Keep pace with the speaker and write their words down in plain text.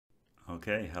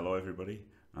Okay, hello everybody.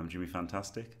 I'm Jimmy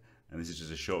Fantastic, and this is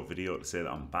just a short video to say that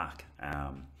I'm back.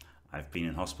 I've been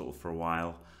in hospital for a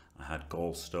while. I had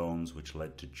gallstones, which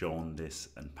led to jaundice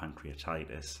and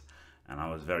pancreatitis, and I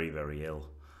was very, very ill.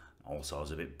 Also, I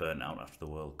was a bit burnt out after the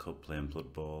World Cup playing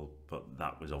Blood Bowl, but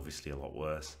that was obviously a lot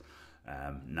worse.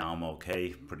 Now I'm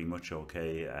okay, pretty much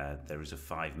okay. There is a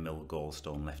 5 mil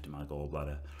gallstone left in my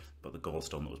gallbladder, but the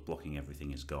gallstone that was blocking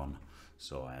everything is gone.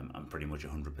 So I'm pretty much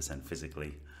 100%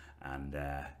 physically and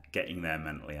getting there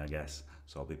mentally, I guess.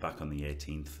 So I'll be back on the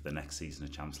 18th for the next season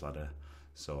of Champs Ladder.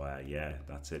 So yeah,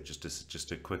 that's it.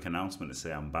 Just a quick announcement to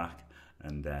say I'm back,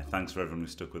 and thanks for everyone who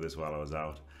stuck with us while I was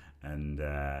out. And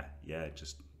yeah,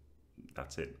 just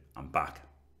that's it. I'm back.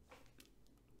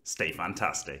 Stay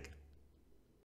fantastic.